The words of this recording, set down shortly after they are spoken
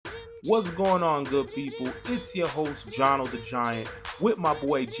What's going on, good people? It's your host, Jono the Giant, with my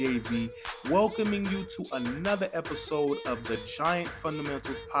boy JV, welcoming you to another episode of the Giant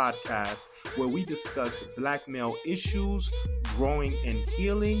Fundamentals Podcast, where we discuss Black male issues, growing and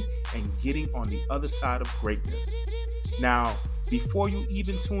healing, and getting on the other side of greatness. Now, before you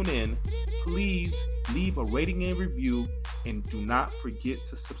even tune in, please leave a rating and review, and do not forget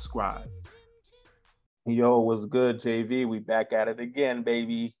to subscribe. Yo, what's good, JV? We back at it again,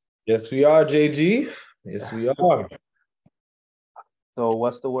 baby. Yes, we are, JG. Yes, we are. So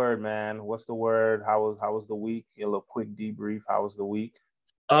what's the word, man? What's the word? How was the week? A little quick debrief. How was the week?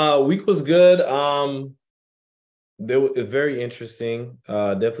 Week was good. There was very interesting.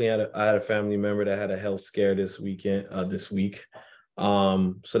 Definitely I had a family member that had a health scare this week.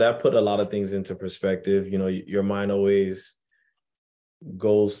 So that put a lot of things into perspective. You know, your mind always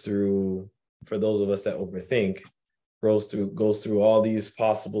goes through, for those of us that overthink, goes through all these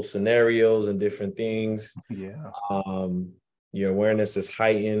possible scenarios and different things. Yeah. Your awareness is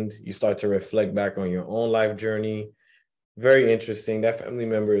heightened. You start to reflect back on your own life journey. Very interesting. That family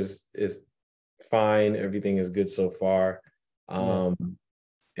member is fine. Everything is good so far.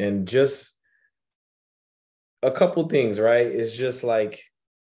 And just a couple things, right? It's just like,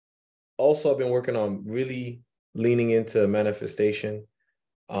 also I've been working on really leaning into manifestation.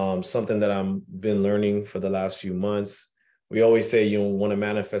 Something that I've been learning for the last few months. We always say you want to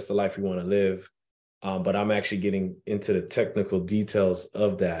manifest the life you want to live, but I'm actually getting into the technical details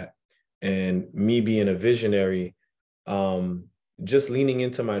of that. And me being a visionary, just leaning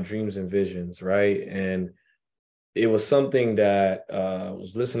into my dreams and visions, right? And it was something that I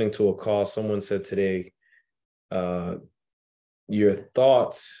was listening to a call. Someone said today, your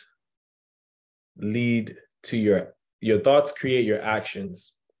thoughts lead to your thoughts create your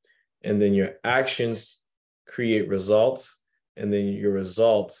actions. And then your actions create results, and then your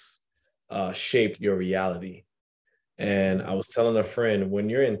results shape your reality. And I was telling a friend, when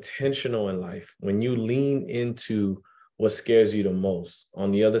you're intentional in life, when you lean into what scares you the most,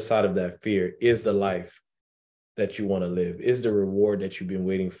 on the other side of that fear is the life that you want to live, is the reward that you've been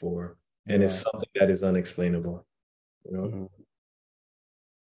waiting for. And it's something that is unexplainable. You know? Mm-hmm.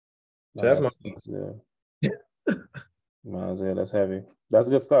 So that's good. That's heavy. That's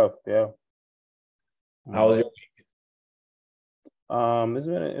good stuff. Yeah. How was your week?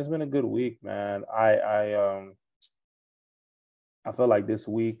 It's been a good week, man. I feel like this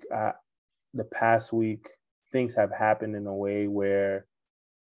week, the past week, things have happened in a way where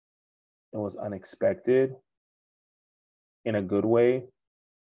it was unexpected in a good way.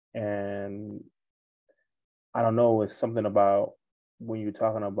 And I don't know, it's something about when you're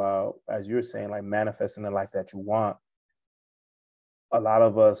talking about, as you're saying, like manifesting the life that you want. A lot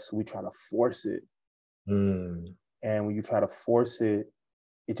of us, we try to force it. And when you try to force it,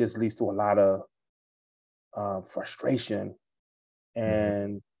 it just leads to a lot of frustration.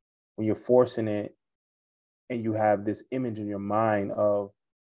 And when you're forcing it and you have this image in your mind of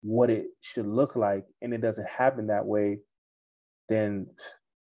what it should look like, and it doesn't happen that way, then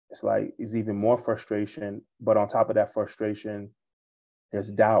it's even more frustration. But on top of that frustration,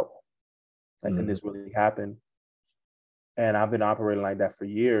 there's doubt. Like, can this really happen? And I've been operating like that for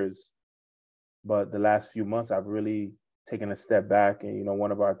years. But the last few months, I've really taken a step back. And,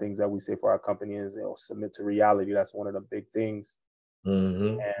 one of our things that we say for our company is, submit to reality. That's one of the big things.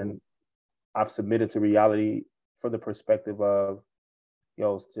 And I've submitted to reality for the perspective of,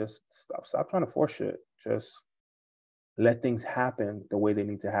 just stop trying to force shit. Just let things happen the way they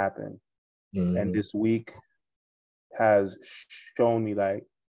need to happen. And this week has shown me, like,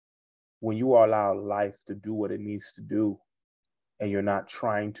 when you allow life to do what it needs to do, and you're not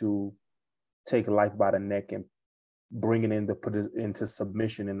trying to take life by the neck and bring it into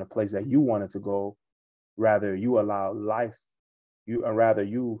submission in the place that you want it to go, rather you allow life,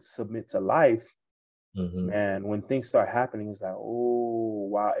 you submit to life. And when things start happening, it's like, oh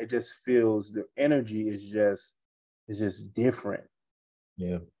wow, it just feels, the energy is just different.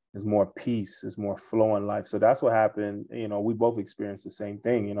 Yeah. There's more peace, there's more flow in life. So that's what happened. We both experienced the same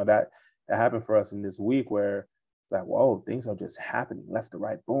thing. That happened for us in this week, where it's like, whoa, things are just happening left to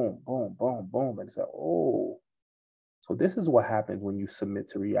right, boom, boom, boom, boom. And it's like, oh, so this is what happens when you submit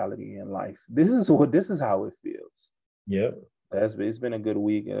to reality in life. This is how it feels. Yep. It's been a good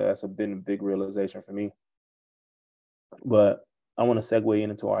week. That's been a big realization for me. But I want to segue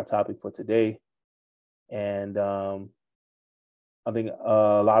into our topic for today. And I think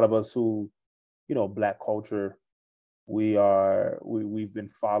a lot of us who, Black culture, we've been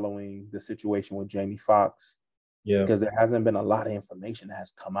following the situation with Jamie Foxx. Yeah. Because there hasn't been a lot of information that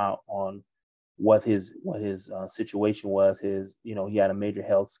has come out on what his situation was. He had a major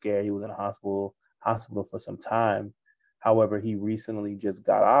health scare. He was in a hospital for some time. However, he recently just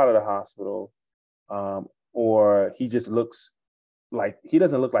got out of the hospital, or he just looks like he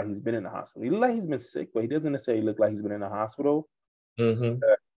doesn't look like he's been in the hospital. He looks like he's been sick, but he doesn't necessarily look like he's been in the hospital. Mm-hmm.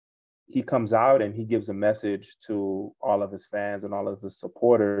 He comes out and he gives a message to all of his fans and all of his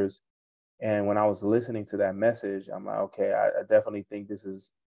supporters. And when I was listening to that message, I'm like, okay, I definitely think this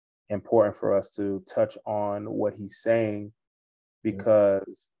is important for us to touch on what he's saying,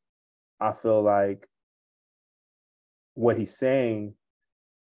 because I feel like what he's saying,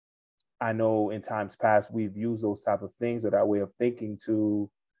 I know in times past we've used those type of things or that way of thinking to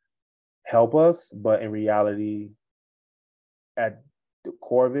help us, but in reality, at the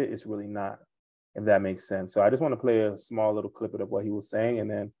core of it, it's really not, if that makes sense. So I just want to play a small little clip of what he was saying, and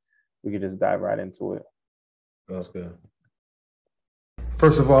then we can just dive right into it. That's good.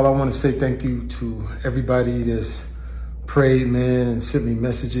 First of all, I want to say thank you to everybody that's prayed, man, and sent me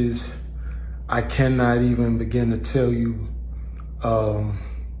messages. I cannot even begin to tell you how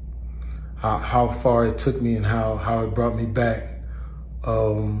far it took me and how it brought me back.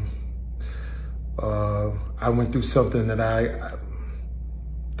 I went through something that I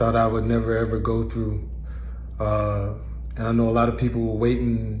thought I would never, ever go through. And I know a lot of people were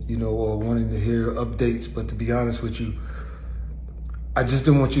waiting, or wanting to hear updates, but to be honest with you, I just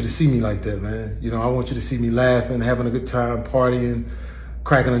didn't want you to see me like that, man. I want you to see me laughing, having a good time, partying,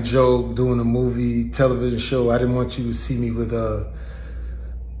 cracking a joke, doing a movie, television show. I didn't want you to see me with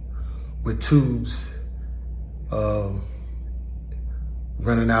tubes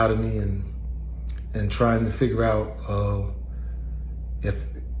running out of me and trying to figure out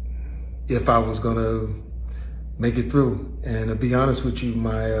if I was gonna make it through. And to be honest with you,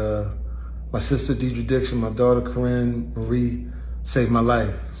 my sister Deidre Dixon, my daughter Corinne Marie saved my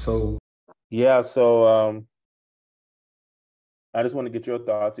life. So yeah, so I just want to get your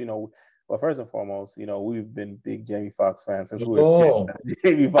thoughts. Well, first and foremost, we've been big Jamie Foxx fans since we were kids.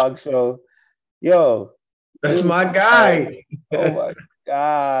 Jamie Foxx show. Yo, that's my guy. Oh my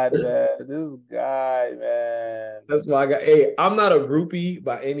God, man. This guy, man. That's my guy. Hey, I'm not a groupie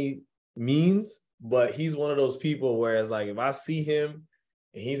by any means, but he's one of those people where it's like, if I see him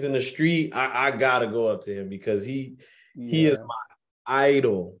and he's in the street, I gotta go up to him, because he is my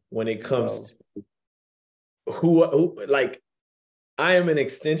idol when it comes to who like, I am an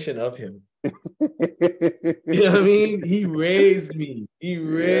extension of him. You know what I mean? He raised me. He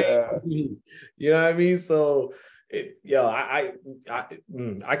raised me. You know what I mean? So, I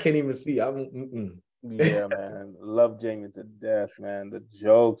can't even speak. Yeah, man. Love Jamie to death, man. The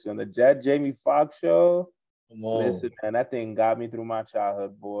jokes on the Jamie Foxx show. Listen, man, that thing got me through my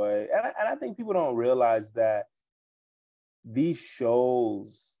childhood, boy. And I think people don't realize that these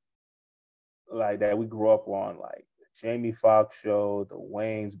shows like that we grew up on, like the Jamie Foxx show, the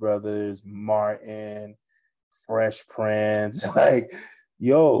Wayans brothers, Martin, Fresh Prince, like,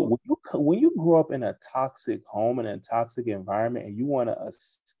 yo, when you grow up in a toxic home and a toxic environment and you want to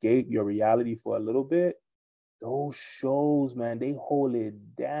escape your reality for a little bit, those shows, man, they hold it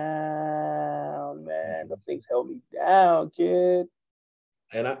down, man. The things held me down, kid.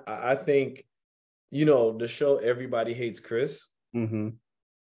 And I think, the show Everybody Hates Chris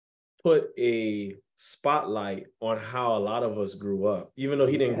put a spotlight on how a lot of us grew up, even though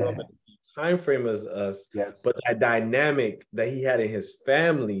he didn't grow up in the same time frame as us. Yes. But that dynamic that he had in his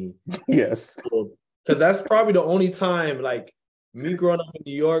family. Yes. Because that's probably the only time, like, me growing up in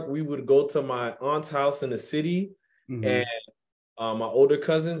New York, we would go to my aunt's house in the city, and my older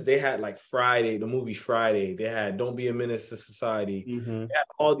cousins, they had like Friday, the movie Friday. They had Don't Be a Menace to Society. They had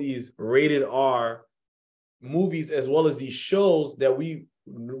all these rated R movies, as well as these shows that we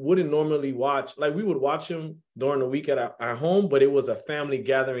wouldn't normally watch. Like, we would watch them during the week at our home, but it was a family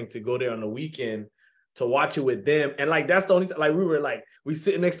gathering to go there on the weekend to watch it with them. And like, that's the only time, like, we were like, we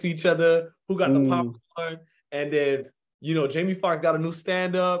sitting next to each other, who got the popcorn, and then Jamie Foxx got a new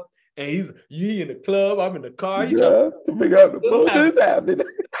stand-up, and he in the club, I'm in the car. He trying to figure out what is happening.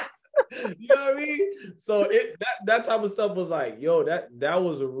 You know what I mean? So that type of stuff was like, yo, that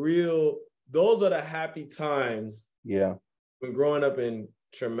was a real. Those are the happy times. Yeah. When growing up in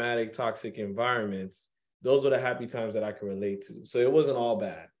traumatic, toxic environments, those are the happy times that I can relate to. So it wasn't all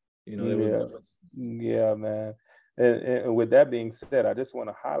bad. It was. Yeah, man. And with that being said, I just want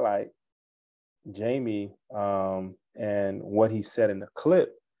to highlight Jamie and what he said in the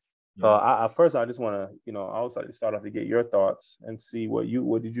clip. I just want to, I also like to start off to get your thoughts and see what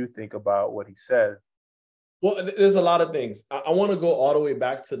did you think about what he said? Well, there's a lot of things. I want to go all the way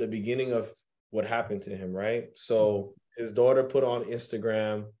back to the beginning of what happened to him, right? So His daughter put on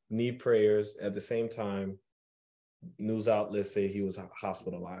Instagram, need prayers. At the same time, news outlets say he was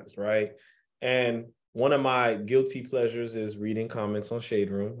hospitalized, right? And one of my guilty pleasures is reading comments on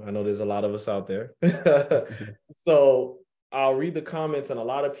Shade Room. I know there's a lot of us out there. So I'll read the comments, and a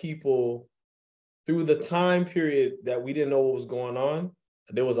lot of people, through the time period that we didn't know what was going on,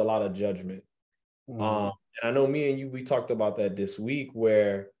 there was a lot of judgment. And I know me and you, we talked about that this week,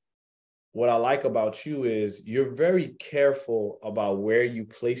 where what I like about you is you're very careful about where you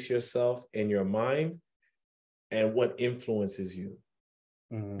place yourself in your mind and what influences you.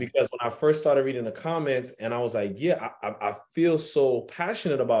 Because when I first started reading the comments, and I was like, yeah, I feel so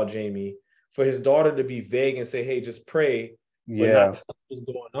passionate about Jamie, for his daughter to be vague and say, hey, just pray, but not tell what's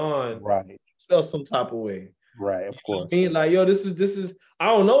going on. Right. I felt some type of way. Right, of course. I mean, like, yo, this is, I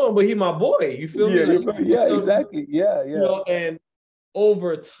don't know him, but he my boy. You feel me? Like, Exactly. Yeah. You know, and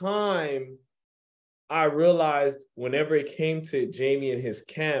over time, I realized whenever it came to Jamie and his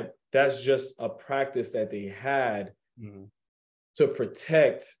camp, that's just a practice that they had to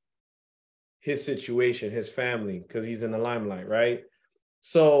protect his situation, his family, because he's in the limelight, right?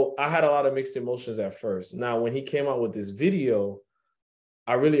 So I had a lot of mixed emotions at first. Now, when he came out with this video,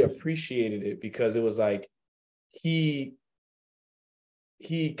 I really appreciated it, because it was like he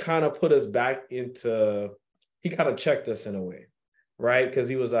kind of put us back into, he kind of checked us in a way, right? Because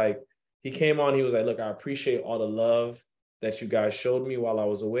he was like, he came on, he was like, look, I appreciate all the love that you guys showed me while I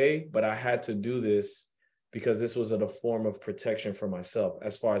was away, but I had to do this because this was a form of protection for myself,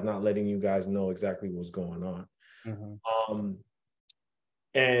 as far as not letting you guys know exactly what's going on.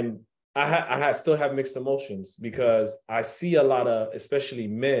 And I still have mixed emotions, because I see a lot of, especially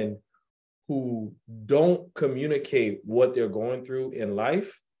men, who don't communicate what they're going through in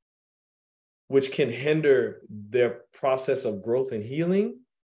life, which can hinder their process of growth and healing.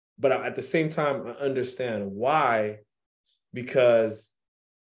 But at the same time, I understand why, because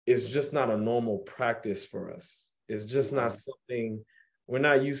it's just not a normal practice for us. It's just not something, we're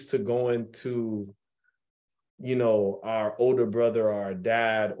not used to going to, you know, our older brother or our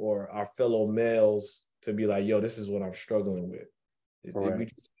dad or our fellow males to be like, yo, this is what I'm struggling with. We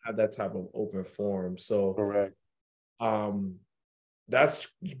just have that type of open forum. So that's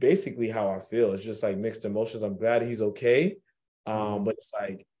basically how I feel. It's just like mixed emotions. I'm glad he's okay. But it's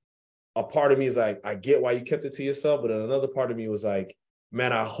like, a part of me is like, I get why you kept it to yourself, but then another part of me was like,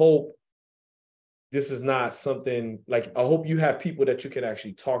 man, I hope this is not something, like, I hope you have people that you can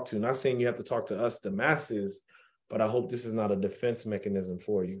actually talk to. Not saying you have to talk to us, the masses, but I hope this is not a defense mechanism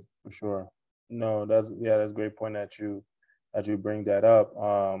for you. For sure. No, that's a great point that you bring that up.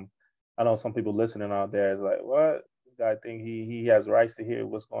 I know some people listening out there is like, what? This guy think he has rights to hear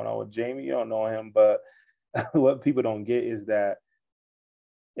what's going on with Jamie. You don't know him, but what people don't get is that,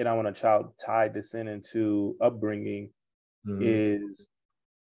 and I want to tie this into upbringing, is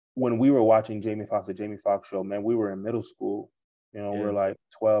when we were watching Jamie Foxx, the Jamie Foxx show, man, we were in middle school. You know, we're like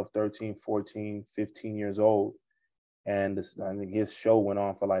 12, 13, 14, 15 years old. And I think his show went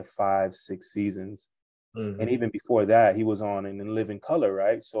on for like 5, 6 seasons. And even before that, he was on in Living Color,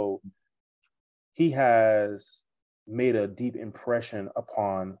 right? So he has made a deep impression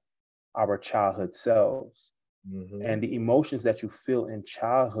upon our childhood selves. And the emotions that you feel in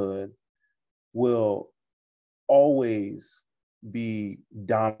childhood will always be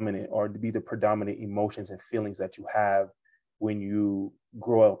dominant, or be the predominant emotions and feelings that you have when you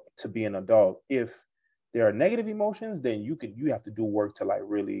grow up to be an adult. If there are negative emotions, then you have to do work to like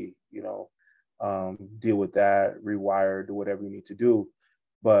really, you know, deal with that, rewire, do whatever you need to do.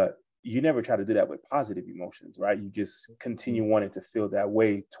 But you never try to do that with positive emotions, right? You just continue wanting to feel that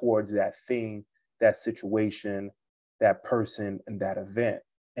way towards that thing, that situation, that person, and that event.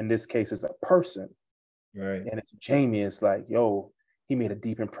 In this case, it's a person. Right. And it's Jamie. It's like, yo, he made a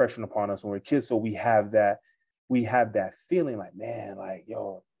deep impression upon us when we were kids. So we have that feeling like, man, like,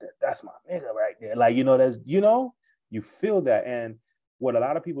 yo, that's my nigga right there. Like, you know, that's, you know, you feel that. And what a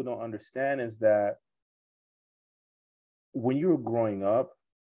lot of people don't understand is that when you were growing up,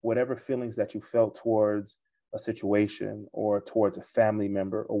 whatever feelings that you felt towards a situation or towards a family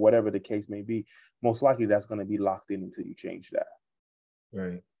member or whatever the case may be, most likely that's going to be locked in until you change that.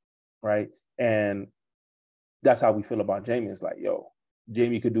 Right. Right. And that's how we feel about Jamie. It's like, yo,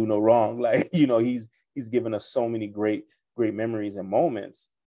 Jamie could do no wrong. Like, you know, he's given us so many great memories and moments,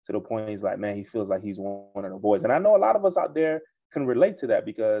 to the point he's like, man, he feels like he's one of the boys. And I know a lot of us out there can relate to that,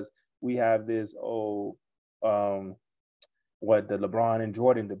 because we have this, the LeBron and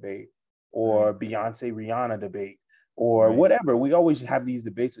Jordan debate, or Beyonce, Rihanna debate, or whatever. We always have these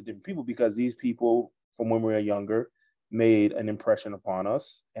debates with different people, because these people from when we were younger made an impression upon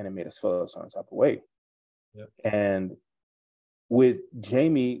us, and it made us feel a certain type of way. Yep. And with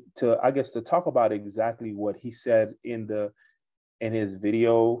Jamie, to talk about exactly what he said in his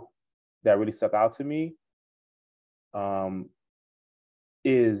video that really stuck out to me,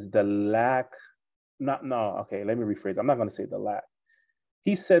 is the lack. Let me rephrase. I'm not going to say the lack.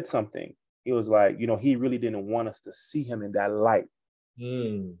 He said something. He was like, he really didn't want us to see him in that light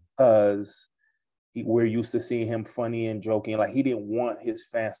because we're used to seeing him funny and joking. Like, he didn't want his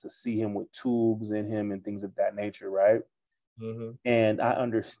fans to see him with tubes in him and things of that nature, right? Mm-hmm. And I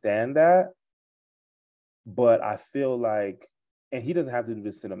understand that, but I feel like, and he doesn't have to do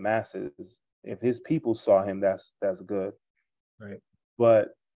this to the masses. If his people saw him, that's good, right? But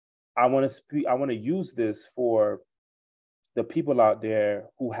I want to use this for the people out there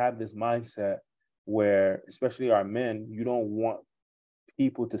who have this mindset where, especially our men, you don't want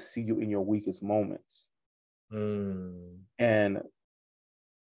people to see you in your weakest moments. And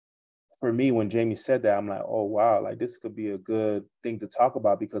for me, when Jamie said that, I'm like, oh, wow, like this could be a good thing to talk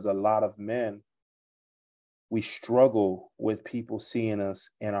about, because a lot of men, we struggle with people seeing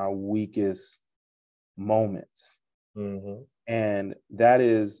us in our weakest moments. Mm-hmm. And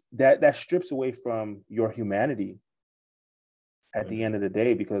that strips away from your humanity at the end of the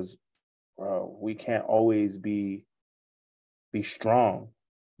day, because we can't always be strong.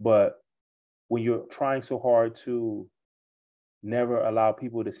 But when you're trying so hard to never allow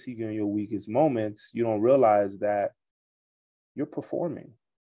people to see you in your weakest moments, you don't realize that you're performing.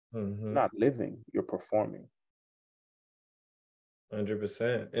 Mm-hmm. Not living, you're performing.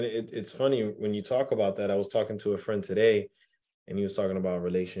 100%. And it's funny when you talk about that. I was talking to a friend today, and he was talking about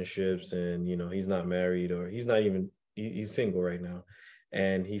relationships, and he's not married, or he's not even, he's single right now.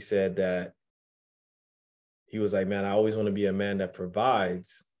 And he said that he was like, man, I always want to be a man that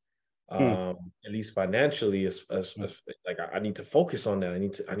provides, at least financially. Like, I need to focus on that. I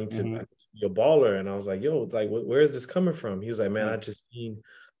need to be a baller. And I was like, yo, like, where is this coming from? He was like, man, I just seen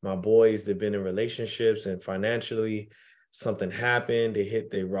my boys, they've been in relationships, and financially something happened,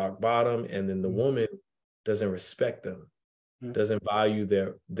 they rock bottom, and then the woman doesn't respect them, doesn't value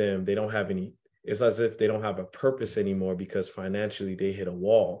them. They don't have any, it's as if they don't have a purpose anymore because financially they hit a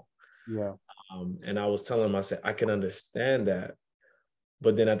wall. Yeah. And I was telling him, I said, I can understand that.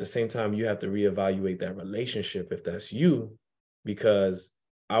 But then at the same time, you have to reevaluate that relationship if that's you, because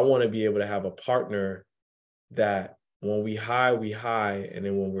I want to be able to have a partner that when we high, and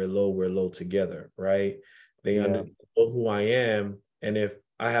then when we're low together, right? They know who I am. And if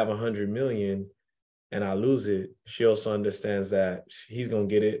I have 100 million and I lose it, she also understands that he's going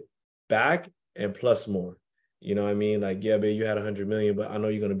to get it back and plus more. You know what I mean? Like, yeah, babe, you had 100 million, but I know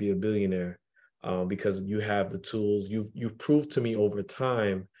you're going to be a billionaire because you have the tools. You've proved to me over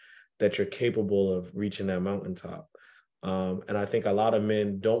time that you're capable of reaching that mountaintop. And I think a lot of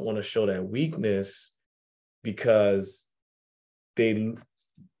men don't want to show that weakness because the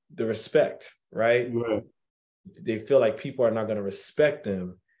respect, right? Right. They feel like people are not going to respect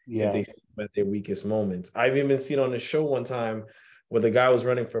them if they see them at their weakest moments. I've even seen on the show one time where the guy was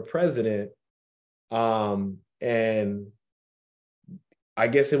running for president, and I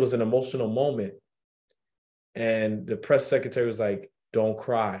guess it was an emotional moment, and the press secretary was like, don't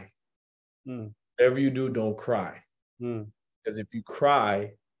cry. Whatever you do, don't cry. Because if you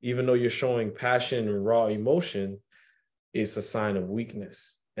cry, even though you're showing passion and raw emotion, it's a sign of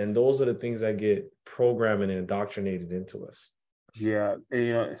weakness. And those are the things that get programmed and indoctrinated into us. Yeah.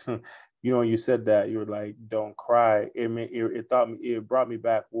 And, you said that, you were like, don't cry. It brought me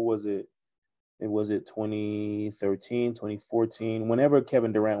back. What was it? It was 2013, 2014, whenever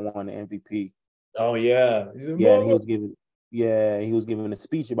Kevin Durant won the MVP. Oh yeah. And he was giving a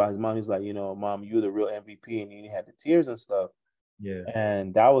speech about his mom. He's like, Mom, you're the real MVP. And he had the tears and stuff. Yeah.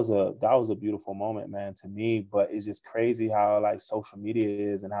 And that was a beautiful moment, man, to me. But it's just crazy how like social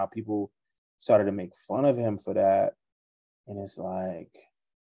media is and how people started to make fun of him for that. And it's like,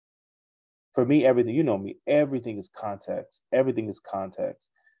 for me, everything is context. Everything is context.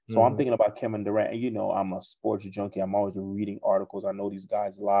 So I'm thinking about Kevin Durant, and I'm a sports junkie. I'm always reading articles. I know these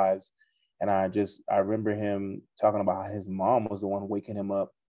guys' lives. And I remember him talking about how his mom was the one waking him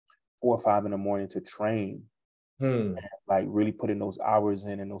up 4 or 5 in the morning to train. And, like, really putting those hours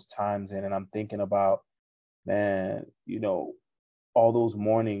in and those times in. And I'm thinking about, man, all those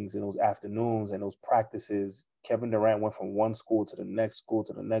mornings and those afternoons and those practices. Kevin Durant went from one school to the next school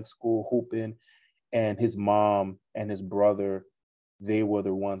to the next school hooping. And his mom and his brother, they were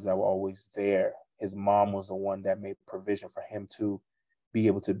the ones that were always there. His mom was the one that made provision for him to be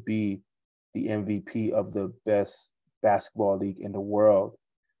able to be the MVP of the best basketball league in the world.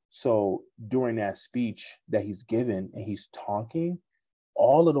 So during that speech that he's given and he's talking,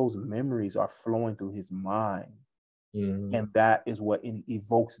 all of those memories are flowing through his mind. Mm-hmm. And that is what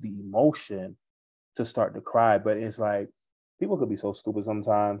evokes the emotion to start to cry. But it's like, people could be so stupid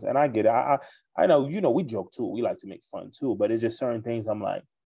sometimes. And I get it. I know, we joke too. We like to make fun too. But it's just certain things I'm like,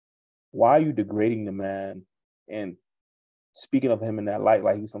 why are you degrading the man and speaking of him in that light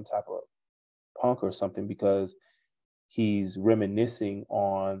like he's some type of punk or something, because he's reminiscing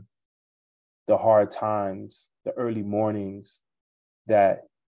on the hard times, the early mornings that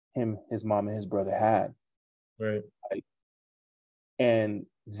him, his mom, and his brother had. Right. And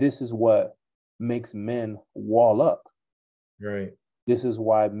this is what makes men wall up. Right. This is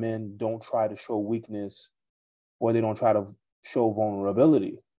why men don't try to show weakness, or they don't try to show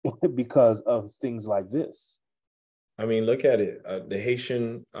vulnerability because of things like this. I mean, look at it.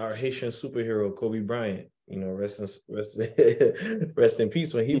 Our Haitian superhero, Kobe Bryant, rest in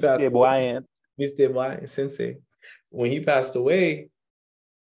peace. When he passed away, Mr. Bryant, Sensei, when he passed away,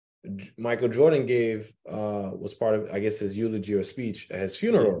 Michael Jordan was part of, I guess, his eulogy or speech at his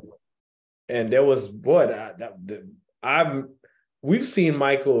funeral. And there was we've seen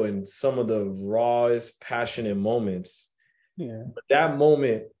Michael in some of the rawest, passionate moments. Yeah. But that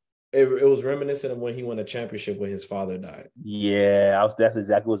moment, it was reminiscent of when he won a championship when his father died. Yeah, that's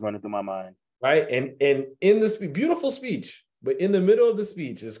exactly what's running through my mind. Right. And in this beautiful speech, but in the middle of the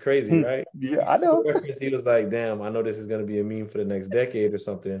speech, it's crazy, right? Yeah, I know. He was like, damn, I know this is going to be a meme for the next decade or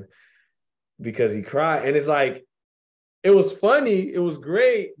something, because he cried. And it's like, it was funny. It was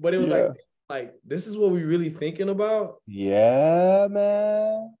great. But it was like, this is what we really thinking about? Yeah,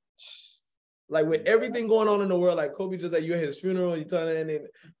 man. Like, with everything going on in the world, like Kobe just like, you at his funeral, you turn it in,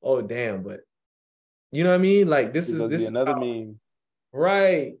 oh damn, but you know what I mean? Like, this is another meme.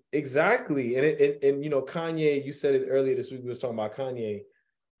 Right, exactly. And Kanye, you said it earlier this week, we was talking about Kanye.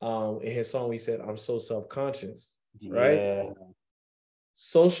 In his song, he said, I'm so self-conscious, right?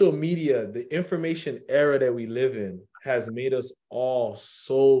 Social media, the information era that we live in, has made us all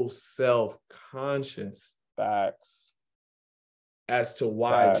so self-conscious. Facts. As to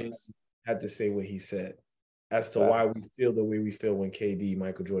why Jason had to say what he said, as to why we feel the way we feel when KD,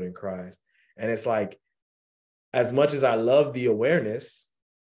 Michael Jordan, cries. And it's like, as much as I love the awareness,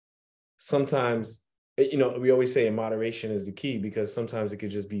 sometimes, we always say moderation is the key, because sometimes it could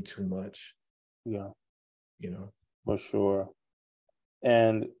just be too much. Yeah. For sure.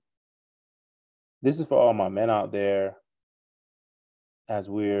 And this is for all my men out there, as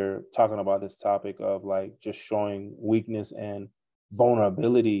we're talking about this topic of like just showing weakness and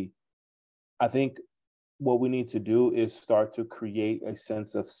vulnerability. I think what we need to do is start to create a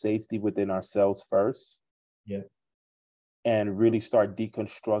sense of safety within ourselves first. Yeah. And really start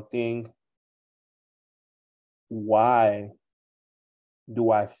deconstructing, why do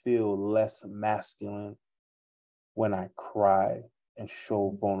I feel less masculine when I cry and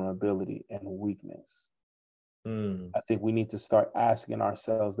show vulnerability and weakness? I think we need to start asking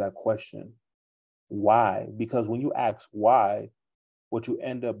ourselves that question. Why? Because when you ask why, what you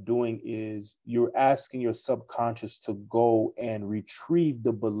end up doing is you're asking your subconscious to go and retrieve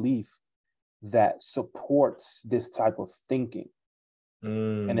the belief that supports this type of thinking.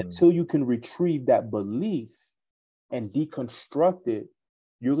 And until you can retrieve that belief and deconstruct it,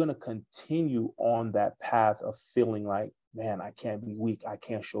 you're going to continue on that path of feeling like, man, I can't be weak. I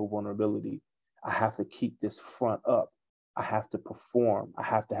can't show vulnerability. I have to keep this front up. I have to perform. I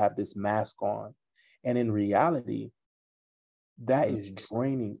have to have this mask on. And in reality, that is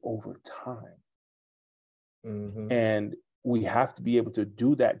draining over time. And we have to be able to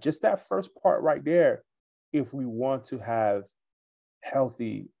do that. Just that first part right there, if we want to have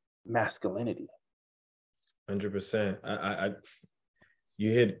healthy masculinity. 100%.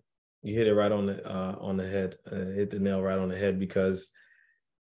 You hit it right on the head. Hit the nail right on the head, because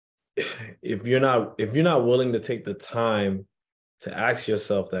if you're not willing to take the time to ask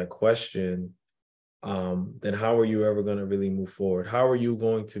yourself that question, then how are you ever going to really move forward? How are you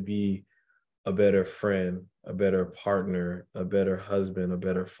going to be a better friend, a better partner, a better husband, a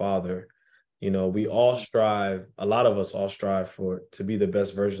better father? We all strive, a lot of us all strive to be the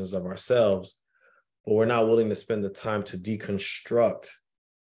best versions of ourselves, but we're not willing to spend the time to deconstruct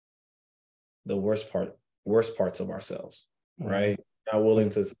the worst parts of ourselves, right? Not willing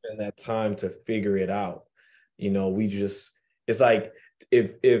to spend that time to figure it out. It's like,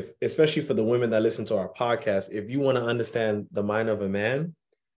 if especially for the women that listen to our podcast, if you want to understand the mind of a man,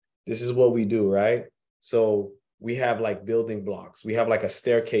 this is what we do, right? So we have like building blocks. We have like a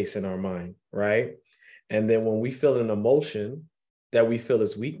staircase in our mind, right? And then when we feel an emotion that we feel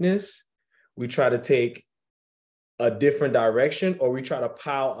is weakness, we try to take a different direction, or we try to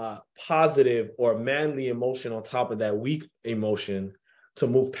pile a positive or manly emotion on top of that weak emotion to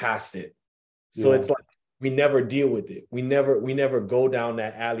move past it. So it's like we never deal with it. We never go down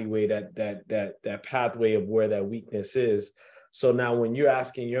that alleyway, that pathway of where that weakness is. So now when you're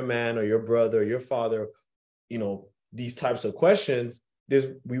asking your man or your brother or your father, you know, these types of questions,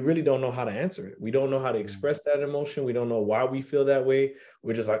 we really don't know how to answer it. We don't know how to express that emotion. We don't know why we feel that way.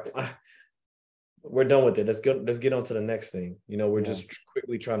 We're just like, we're done with it. Let's get on to the next thing. You know, we're just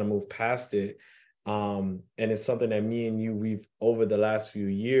quickly trying to move past it. And it's something that me and you, we've over the last few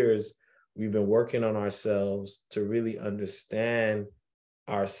years, we've been working on ourselves to really understand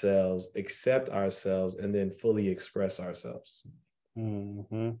ourselves, accept ourselves, and then fully express ourselves.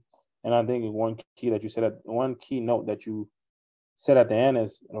 Mm-hmm. And I think one key note that you said at the end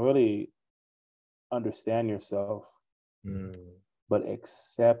is really understand yourself, but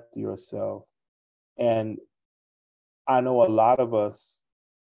accept yourself. And I know a lot of us,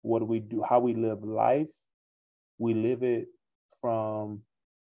 what we do, how we live life, we live it from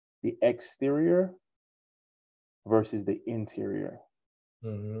the exterior versus the interior.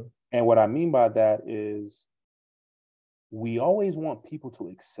 Mm-hmm. And what I mean by that is we always want people to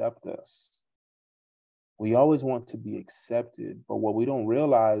accept us. We always want to be accepted. But what we don't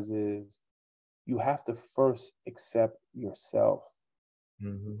realize is you have to first accept yourself.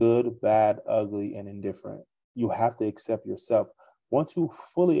 Mm-hmm. Good, bad, ugly, and indifferent. You have to accept yourself. Once you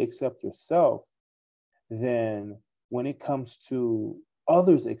fully accept yourself, then when it comes to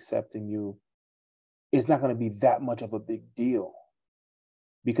others accepting you, it's not going to be that much of a big deal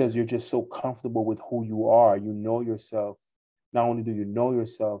because you're just so comfortable with who you are. You know yourself. Not only do you know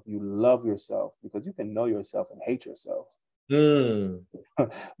yourself, you love yourself, because you can know yourself and hate yourself.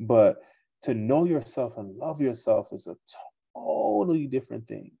 But to know yourself and love yourself is a totally different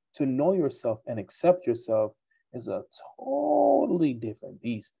thing. To know yourself and accept yourself is a totally different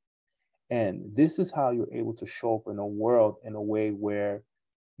beast. And this is how you're able to show up in a world in a way where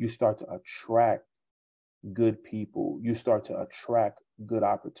you start to attract good people. You start to attract good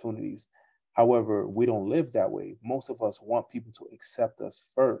opportunities. However, we don't live that way. Most of us want people to accept us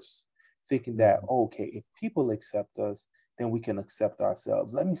first, thinking that, okay, if people accept us, then we can accept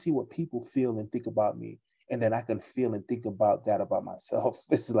ourselves. Let me see what people feel and think about me. And then I can feel and think about that about myself.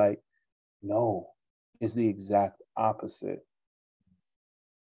 It's like, no, it's the exact opposite.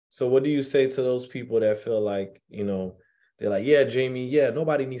 So what do you say to those people that feel like, you know, they're like, yeah, Jamie, yeah,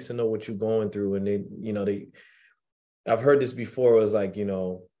 nobody needs to know what you're going through. And they, you know, I've heard this before. It was like, I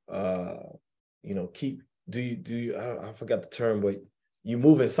forgot the term, but you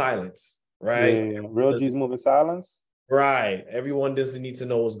move in silence, right? Yeah. Real G's move in silence. Right. Everyone doesn't need to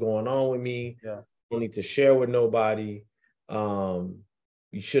know what's going on with me. Yeah. Don't need to share with nobody.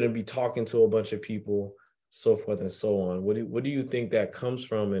 You shouldn't be talking to a bunch of people, so forth and so on. What do you think that comes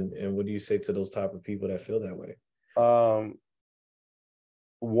from, and what do you say to those type of people that feel that way?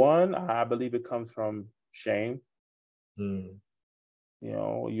 One, I believe it comes from shame. You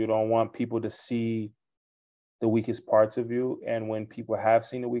know, you don't want people to see the weakest parts of you. And when people have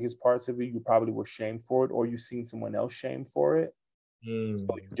seen the weakest parts of you, you probably were shamed for it, or you've seen someone else shamed for it. So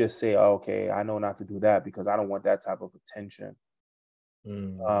you just say, oh, okay, I know not to do that because I don't want that type of attention.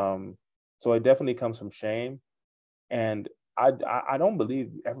 So it definitely comes from shame. And I don't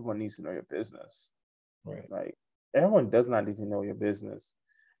believe everyone needs to know your business. Right. Like, everyone does not need to know your business.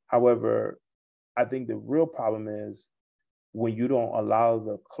 However, I think the real problem is when you don't allow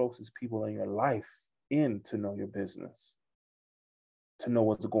the closest people in your life in to know your business, to know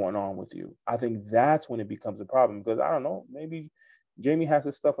what's going on with you. I think that's when it becomes a problem, because I don't know, maybe Jamie has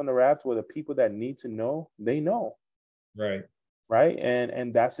his stuff on the wraps where the people that need to know, they know. Right. Right.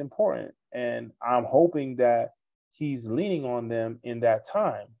 And that's important. And I'm hoping that he's leaning on them in that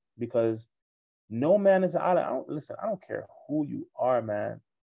time, because no man is an island. I don't care who you are, man.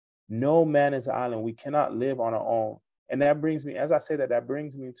 No man is an island. We cannot live on our own. And that brings me, as I say that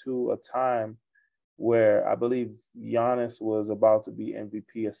brings me to a time where I believe Giannis was about to be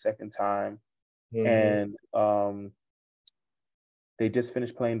MVP a second time. And they just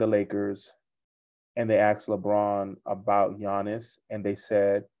finished playing the Lakers, and they asked LeBron about Giannis, and he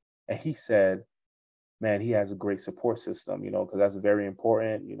said, man, he has a great support system, because that's very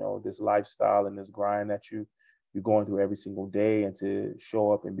important, this lifestyle and this grind that you're going through every single day, and to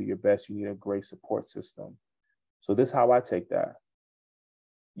show up and be your best, you need a great support system. So this is how I take that.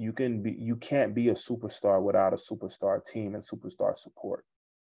 You can't be a superstar without a superstar team and superstar support.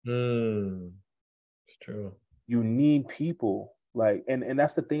 It's true. You need people and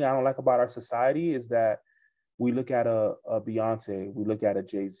that's the thing I don't like about our society, is that we look at a Beyonce, we look at a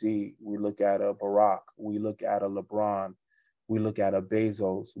Jay-Z, we look at a Barack, we look at a LeBron, we look at a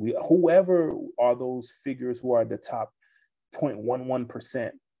Bezos, whoever are those figures who are the top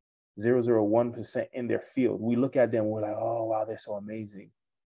 0.11%. 0.001% in their field. We look at them, we're like, oh, wow, they're so amazing.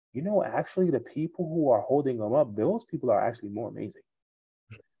 You know, actually, the people who are holding them up, those people are actually more amazing.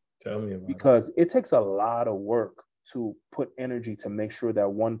 Tell me about it. Because it takes a lot of work to put energy to make sure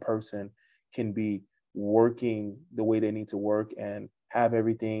that one person can be working the way they need to work and have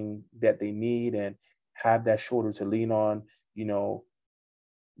everything that they need and have that shoulder to lean on. You know,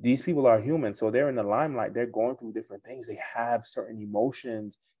 these people are human, so they're in the limelight. They're going through different things. They have certain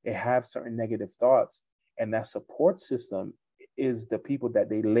emotions. They have certain negative thoughts. And that support system is the people that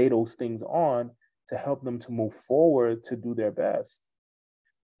they lay those things on to help them to move forward, to do their best.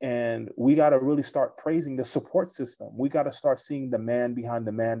 And we got to really start praising the support system. We got to start seeing the man behind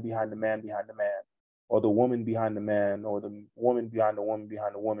the man, behind the man, behind the man, or the woman behind the man, or the woman behind the woman,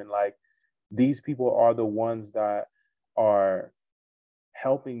 behind the woman. Like, these people are the ones that are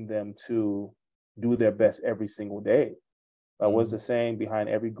helping them to do their best every single day. What's the saying? Behind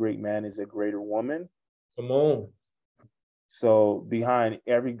every great man is a greater woman. Come on. So behind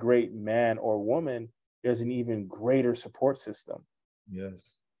every great man or woman, there's an even greater support system.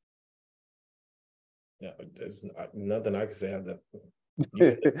 Yes. Yeah, there's nothing I can say of that.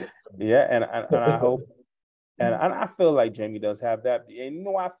 Yeah, and I hope, and I feel like Jamie does have that. And you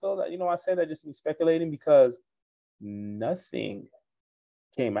know, I feel that, you know, I say that just to be speculating because nothing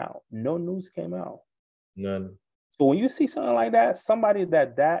came out. No news came out. None. So when you see something like that, somebody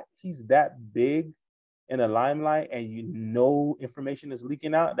that he's that big in the limelight, and you know information is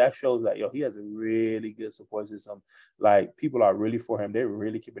leaking out, that shows that, yo, he has a really good support system. Like, people are really for him. They're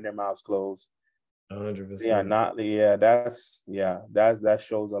really keeping their mouths closed. 100%. Yeah, that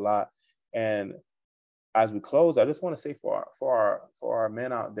shows a lot. And as we close, I just want to say for our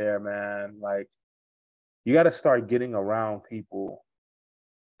men out there, man, like, you got to start getting around people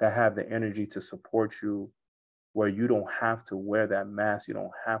that have the energy to support you, where you don't have to wear that mask. You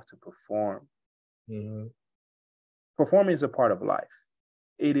don't have to perform. Mm-hmm. Performing is a part of life.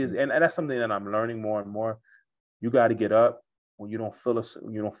 It is, and that's something that I'm learning more and more. You got to get up when you don't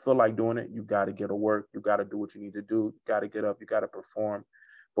feel like doing it. You got to get to work. You got to do what you need to do. You got to get up. You got to perform.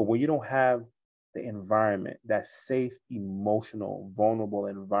 But when you don't have the environment, that safe, emotional, vulnerable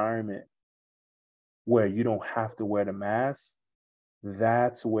environment where you don't have to wear the mask,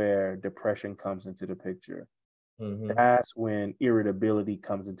 that's where depression comes into the picture. Mm-hmm. That's when irritability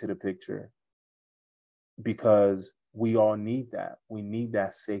comes into the picture, because we all need that. We need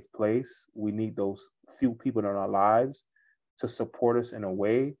that safe place. We need those few people in our lives to support us in a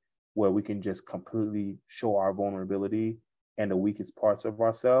way where we can just completely show our vulnerability and the weakest parts of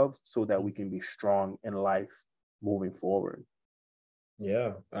ourselves, so that we can be strong in life moving forward.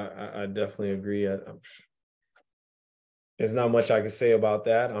 Yeah, I definitely agree. There's not much I can say about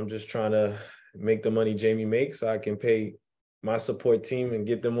that. I'm just trying to make the money Jamie makes so I can pay my support team and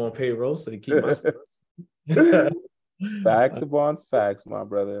get them on payroll so they keep my Facts upon facts, my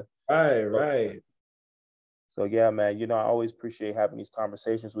brother. Right. So yeah, man, you know, I always appreciate having these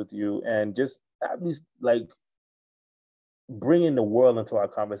conversations with you, and just have these, like, bringing the world into our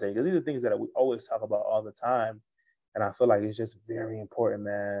conversation. Because these are things that we always talk about all the time. And I feel like it's just very important,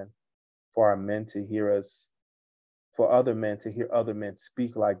 man, for our men to hear us, for other men to hear other men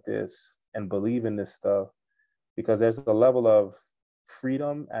speak like this and believe in this stuff, because there's a level of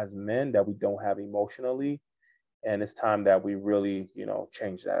freedom as men that we don't have emotionally. And it's time that we really, you know,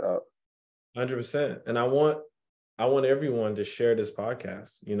 change that up. 100%. And I want everyone to share this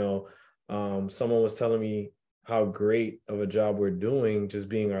podcast. You know, someone was telling me how great of a job we're doing just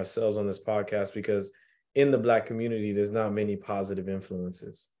being ourselves on this podcast, because in the Black community, there's not many positive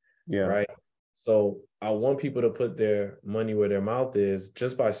influences. Yeah. Right. So I want people to put their money where their mouth is,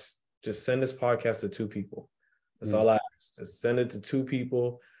 just send this podcast to 2 people. That's all I ask. Just send it to 2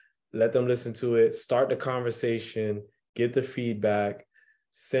 people, let them listen to it, start the conversation, get the feedback,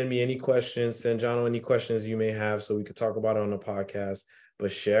 send me any questions, send John any questions you may have so we could talk about it on the podcast,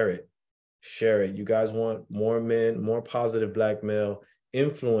 but share it. You guys want more men, more positive Black male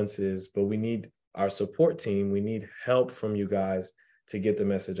influences, but we need our support team. We need help from you guys to get the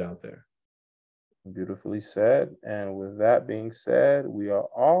message out there. Beautifully said. And with that being said, we are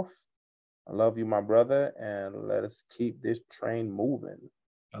off. I love you, my brother, and let us keep this train moving.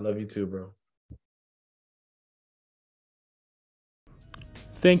 I love you too, bro.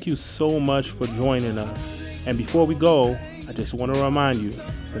 Thank you so much for joining us. And before we go, I just want to remind you,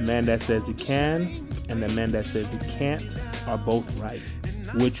 the man that says he can and the man that says he can't are both right.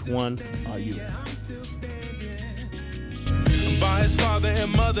 Which one are you? By his father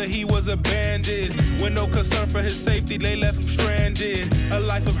and mother, he was abandoned. With no concern for his safety, they left him stranded. A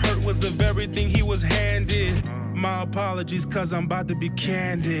life of hurt was the very thing he was handed. My apologies, cause I'm about to be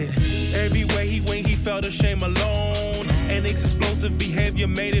candid. Everywhere he went, he felt ashamed alone. And his explosive behavior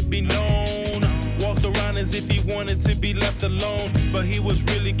made it be known. Walked around as if he wanted to be left alone, but he was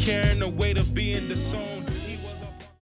really carrying the weight of being disowned.